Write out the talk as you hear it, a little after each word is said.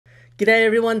G'day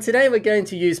everyone, today we're going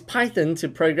to use Python to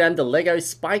program the LEGO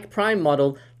Spike Prime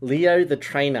model Leo the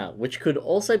Trainer, which could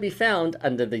also be found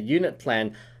under the unit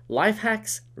plan Life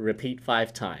Hacks, Repeat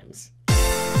 5 times.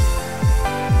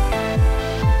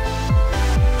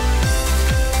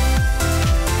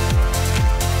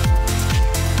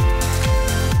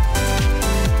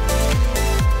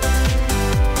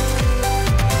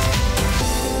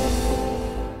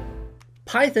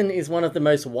 Python is one of the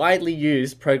most widely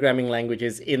used programming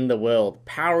languages in the world,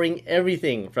 powering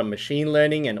everything from machine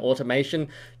learning and automation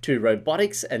to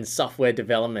robotics and software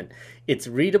development. It's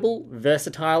readable,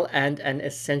 versatile, and an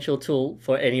essential tool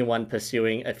for anyone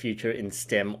pursuing a future in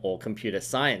STEM or computer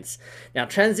science. Now,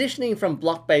 transitioning from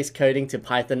block-based coding to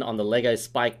Python on the LEGO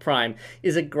Spike Prime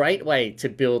is a great way to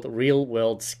build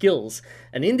real-world skills.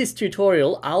 And in this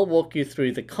tutorial, I'll walk you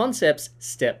through the concepts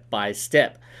step by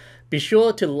step. Be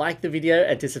sure to like the video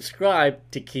and to subscribe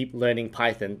to keep learning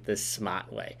Python the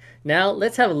smart way. Now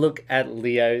let's have a look at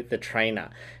Leo the Trainer.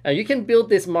 Now you can build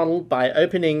this model by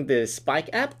opening the Spike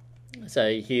app.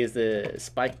 So here's the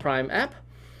Spike Prime app.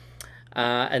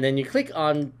 And then you click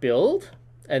on build,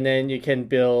 and then you can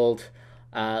build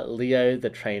Leo the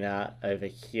Trainer over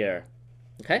here.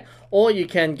 Okay, or you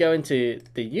can go into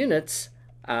the units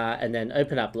and then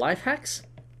open up Life Hacks.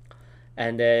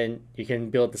 And then you can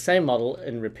build the same model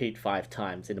and repeat 5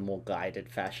 times in a more guided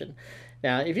fashion.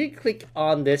 Now, if you click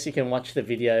on this, you can watch the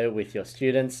video with your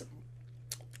students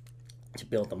to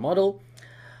build the model.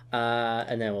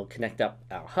 And then we'll connect up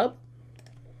our hub.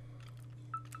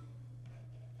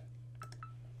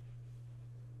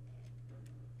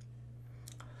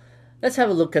 Let's have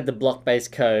a look at the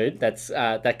block-based code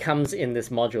that comes in this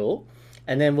module.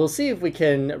 And then we'll see if we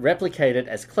can replicate it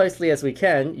as closely as we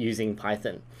can using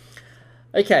Python.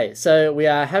 Okay, so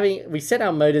we set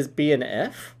our motors B and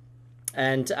F,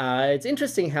 and it's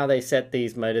interesting how they set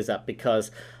these motors up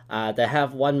because they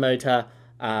have one motor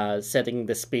setting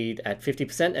the speed at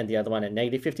 50% and the other one at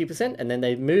negative 50%, and then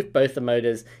they move both the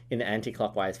motors in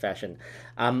anti-clockwise fashion.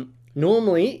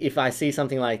 Normally, if I see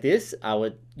something like this, I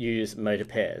would use motor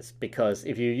pairs, because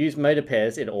if you use motor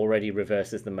pairs, it already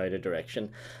reverses the motor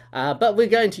direction. But we're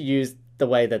going to use the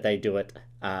way that they do it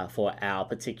for our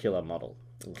particular model,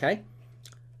 okay?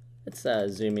 Let's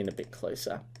zoom in a bit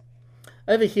closer.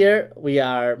 Over here, we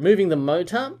are moving the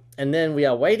motor, and then we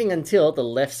are waiting until the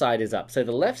left side is up. So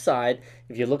the left side,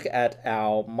 if you look at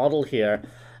our model here,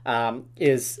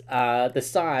 is the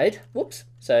side. Whoops.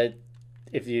 So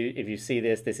if you see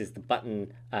this is the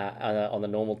button on the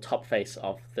normal top face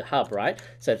of the hub, right?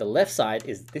 So the left side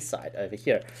is this side over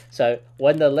here. So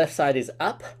when the left side is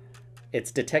up,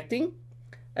 it's detecting.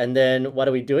 And then what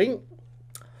are we doing?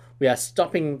 We are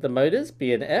stopping the motors,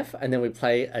 B and F, and then we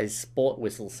play a sport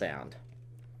whistle sound.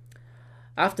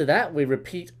 After that, we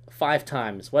repeat 5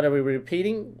 times. What are we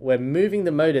repeating? We're moving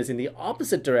the motors in the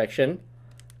opposite direction,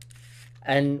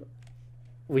 and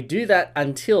we do that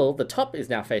until the top is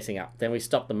now facing up. Then we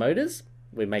stop the motors,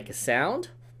 we make a sound,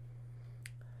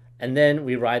 and then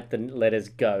we write the letters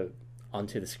go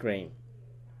onto the screen.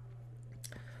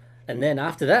 And then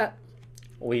after that,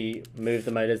 we move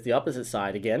the motors the opposite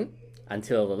side again,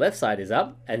 until the left side is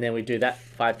up, and then we do that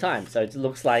 5 times. So it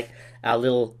looks like our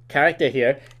little character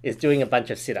here is doing a bunch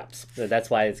of sit-ups. So that's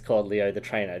why it's called Leo the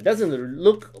Trainer. It doesn't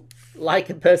look like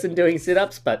a person doing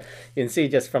sit-ups, but you can see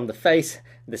just from the face,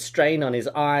 the strain on his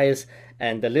eyes,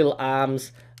 and the little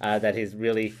arms that he's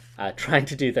really trying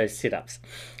to do those sit-ups.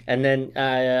 And then,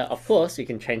 of course, you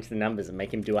can change the numbers and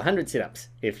make him do 100 sit-ups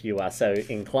if you are so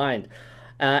inclined.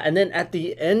 And then at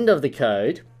the end of the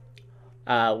code,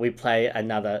 we play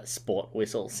another sport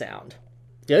whistle sound.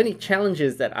 The only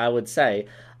challenges that I would say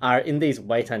are in these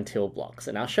wait until blocks,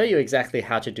 and I'll show you exactly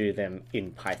how to do them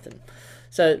in Python.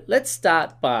 So let's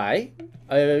start by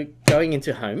going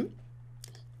into Home,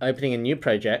 opening a new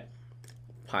project,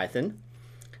 Python,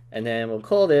 and then we'll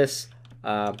call this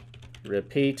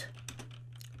repeat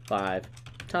 5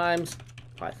 times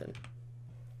Python.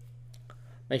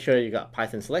 Make sure you got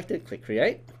Python selected, click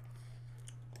Create.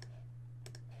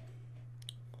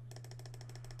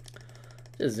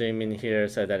 Just zoom in here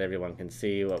so that everyone can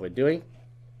see what we're doing.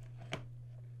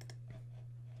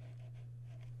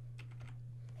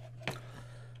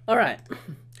 All right,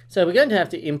 so we're going to have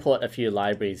to import a few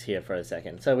libraries here for a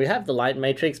second. So we have the light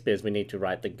matrix because we need to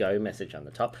write the go message on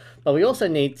the top, but we also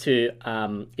need to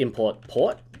import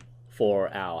port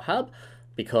for our hub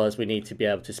because we need to be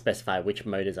able to specify which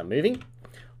motors are moving.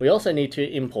 We also need to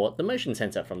import the motion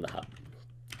sensor from the hub,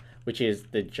 which is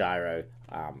the gyro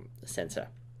sensor.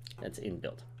 That's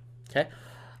inbuilt. Okay.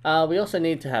 We also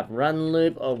need to have run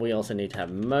loop, or we also need to have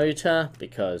motor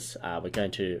because we're going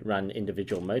to run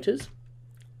individual motors.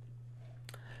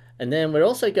 And then we're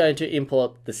also going to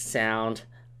import the sound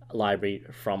library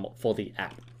for the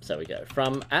app. So we go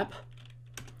from app,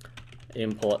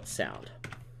 import sound.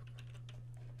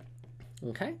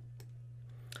 Okay.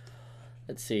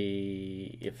 Let's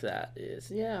see if that is,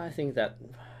 yeah, I think that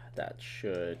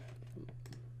should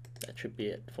be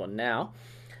it for now.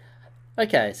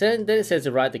 Okay, so then it says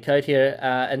to write the code here,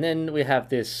 and then we have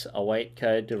this await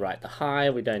code to write the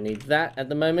hi. We don't need that at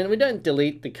the moment. We don't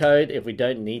delete the code if we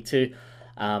don't need to.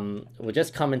 We'll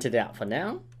just comment it out for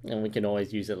now, and we can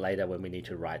always use it later when we need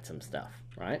to write some stuff,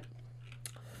 right?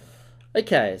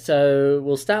 Okay, so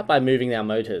we'll start by moving our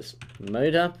motors.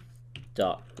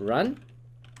 Motor.run,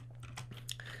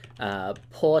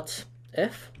 port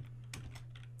F,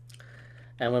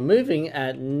 and we're moving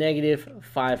at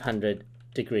 -500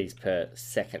 degrees per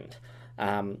second.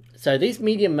 So these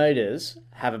medium motors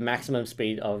have a maximum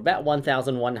speed of about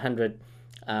 1,100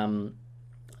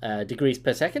 degrees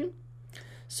per second.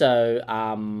 So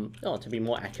to be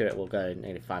more accurate, we'll go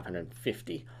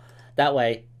 -550. That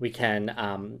way we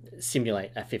can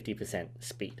simulate a 50%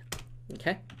 speed.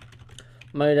 Okay.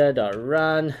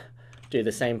 Motor.run, do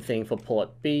the same thing for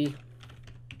port B.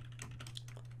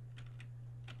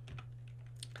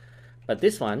 But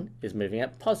this one is moving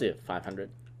at +500.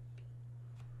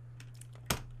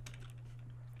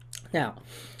 Now,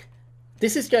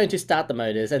 this is going to start the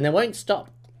motors and they won't stop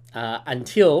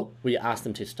until we ask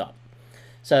them to stop.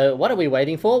 So what are we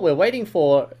waiting for? We're waiting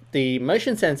for the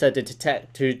motion sensor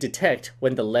to detect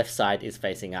when the left side is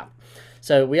facing up.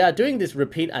 So we are doing this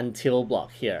repeat until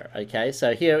block here, okay?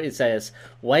 So here it says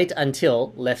wait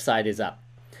until left side is up.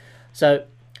 So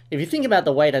if you think about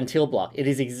the wait until block, it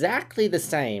is exactly the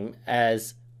same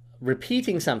as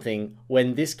repeating something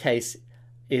when this case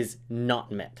is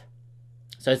not met.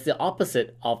 So it's the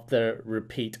opposite of the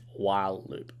repeat while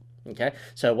loop. Okay,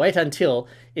 so wait until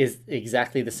is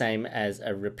exactly the same as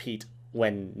a repeat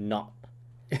when not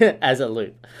as a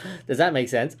loop. Does that make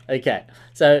sense? Okay,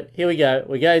 so here we go.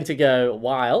 We're going to go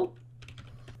while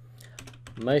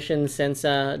motion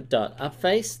sensor dot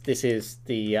upface. This is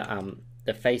the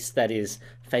face that is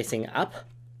facing up,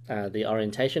 the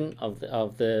orientation of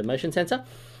the motion sensor.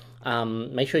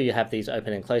 Make sure you have these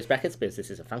open and closed brackets because this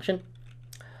is a function.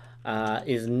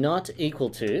 Is not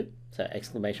equal to, so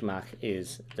exclamation mark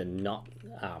is the not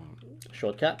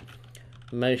shortcut,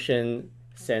 motion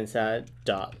sensor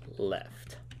dot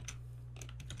left.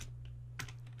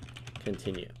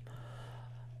 Continue.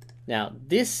 Now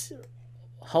this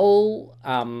whole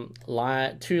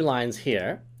two lines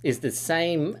here is the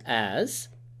same as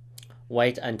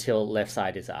wait until left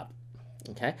side is up.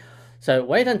 Okay, so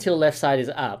wait until left side is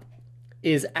up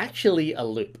is actually a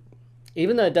loop.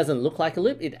 Even though it doesn't look like a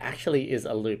loop, it actually is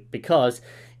a loop because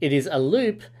it is a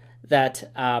loop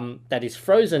that that is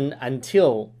frozen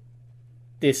until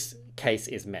this case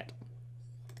is met.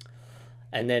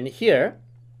 And then here,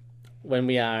 when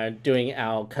we are doing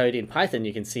our code in Python,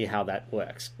 you can see how that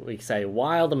works. We say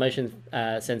while the motion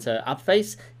sensor up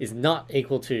face is not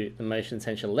equal to the motion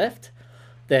sensor left,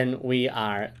 then we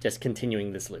are just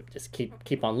continuing this loop. Just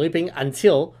keep on looping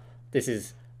until this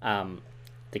is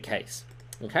the case.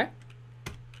 Okay.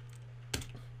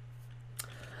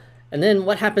 And then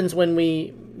what happens when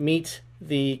we meet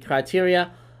the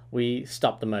criteria? We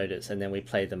stop the motors and then we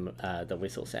play the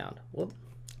whistle sound. Whoop,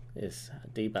 this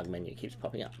debug menu keeps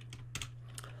popping up.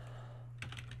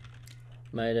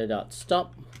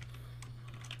 Motor.stop,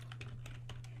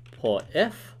 port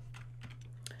F,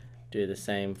 do the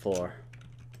same for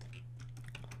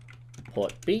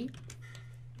port B.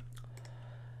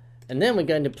 And then we're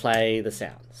going to play the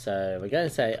sound. So we're going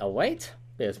to say await,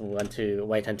 because we want to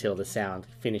wait until the sound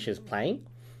finishes playing.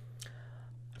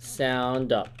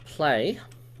 Sound.play.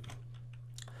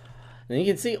 And you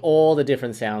can see all the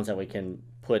different sounds that we can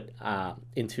put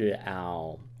into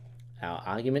our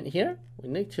argument here. We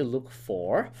need to look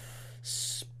for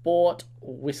sport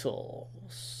whistle.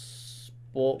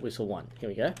 Sport whistle 1. Here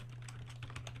we go.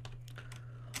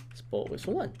 Sport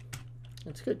whistle 1.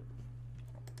 That's good.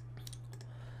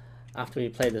 After we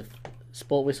play the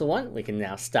sport whistle 1, we can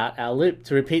now start our loop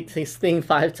to repeat this thing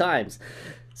 5 times.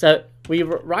 So we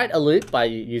write a loop by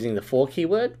using the for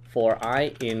keyword, for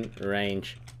I in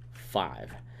range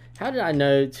 5. How did I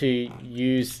know to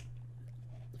use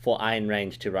for I in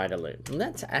range to write a loop? And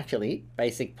that's actually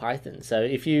basic Python. So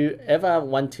if you ever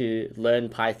want to learn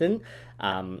Python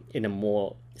in a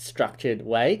more structured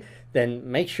way,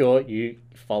 then make sure you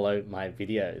follow my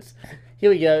videos. Here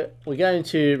we go. We're going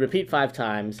to repeat 5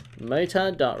 times.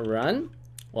 Motor.run.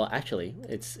 Well, actually,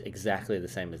 it's exactly the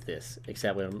same as this,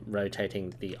 except we're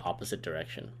rotating the opposite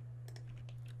direction.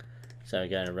 So we're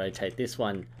going to rotate this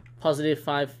one positive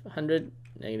 500,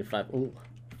 negative 5. Ooh,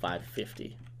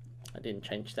 550. I didn't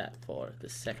change that for the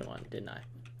second one, didn't I?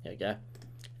 There we go.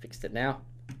 Fixed it now.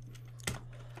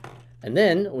 And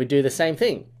then we do the same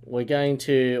thing. We're going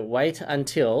to wait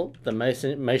until the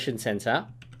motion sensor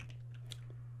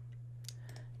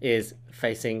is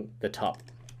facing the top.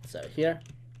 So here,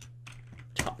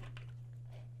 top.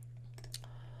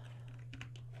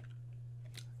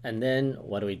 And then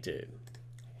what do we do?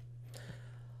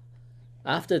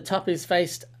 After the top is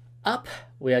faced up,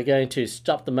 we are going to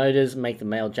stop the motors, make the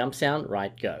male jump sound,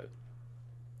 right, go.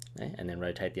 Okay, and then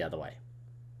rotate the other way.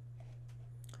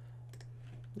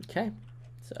 Okay,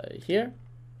 so here,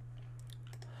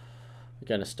 we're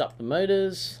going to stop the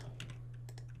motors.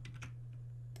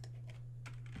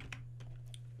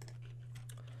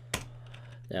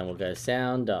 Then we'll go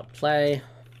sound, play.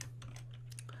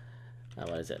 What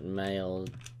is it? Male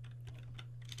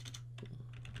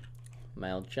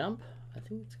jump, I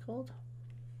think it's called.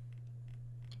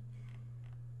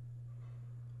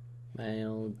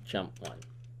 Male jump 1.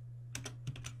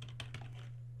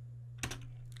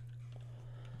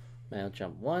 Male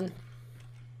jump 1.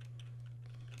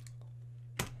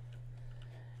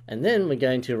 And then we're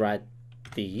going to write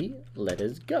the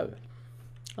letters go.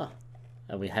 Oh,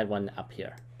 and we had one up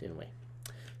here, didn't we?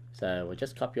 So we'll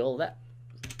just copy all of that.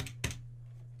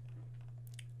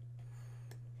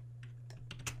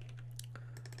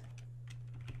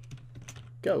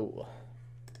 Go.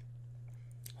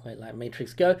 Wait, like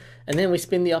matrix go. And then we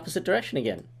spin the opposite direction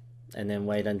again. And then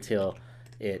wait until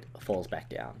it falls back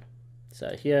down.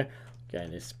 So here,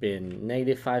 going to spin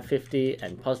negative 550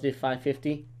 and positive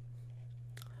 550.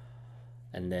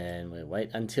 And then we wait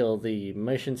until the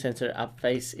motion sensor up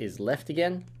face is left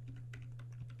again.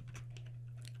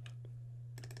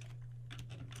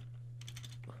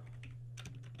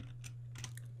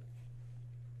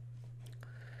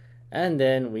 And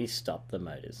then we stop the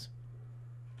motors.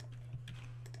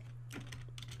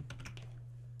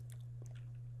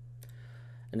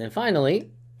 And then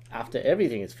finally, after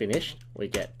everything is finished, we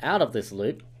get out of this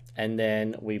loop and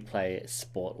then we play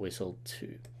Sport Whistle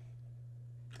 2.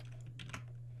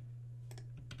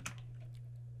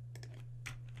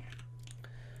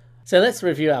 So let's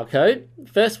review our code.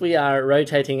 First, we are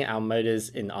rotating our motors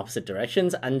in opposite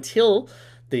directions until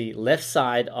the left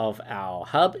side of our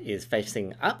hub is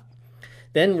facing up.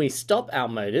 Then we stop our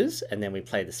motors and then we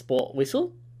play the Sport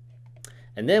Whistle.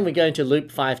 And then we're going to loop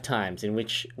 5 times, in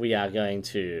which we are going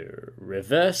to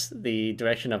reverse the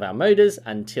direction of our motors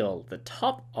until the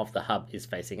top of the hub is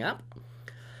facing up.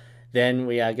 Then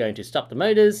we are going to stop the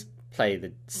motors, play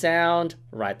the sound,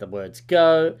 write the words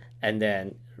go, and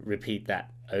then repeat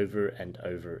that over and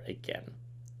over again.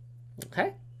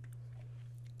 Okay?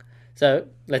 So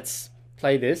let's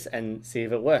play this and see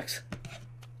if it works.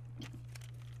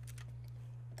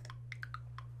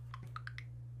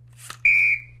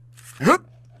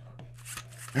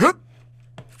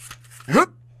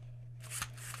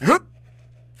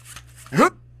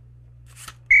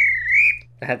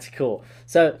 That's cool.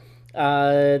 So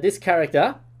this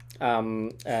character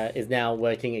is now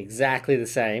working exactly the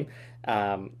same,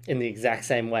 in the exact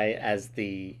same way as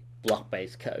the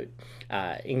block-based code,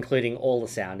 including all the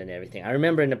sound and everything. I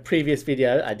remember in a previous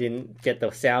video I didn't get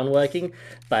the sound working,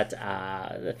 but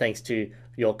thanks to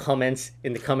your comments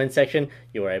in the comment section,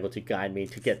 you were able to guide me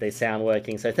to get the sound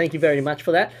working. So thank you very much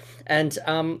for that. And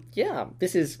yeah,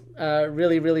 this is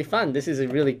really, really fun. This is a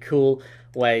really cool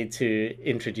way to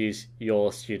introduce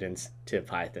your students to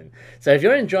Python. So if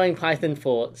you're enjoying Python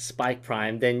for Spike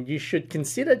Prime, then you should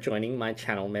consider joining my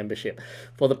channel membership.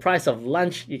 For the price of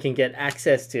lunch, you can get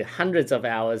access to hundreds of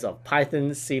hours of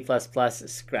Python, C++,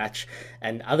 Scratch,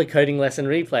 and other coding lesson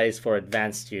replays for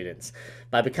advanced students.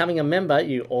 By becoming a member,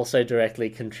 you also directly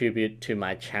contribute to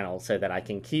my channel so that I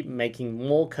can keep making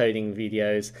more coding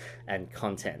videos and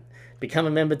content. Become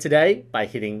a member today by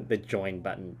hitting the join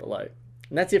button below.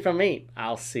 And that's it from me.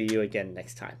 I'll see you again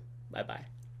next time. Bye bye.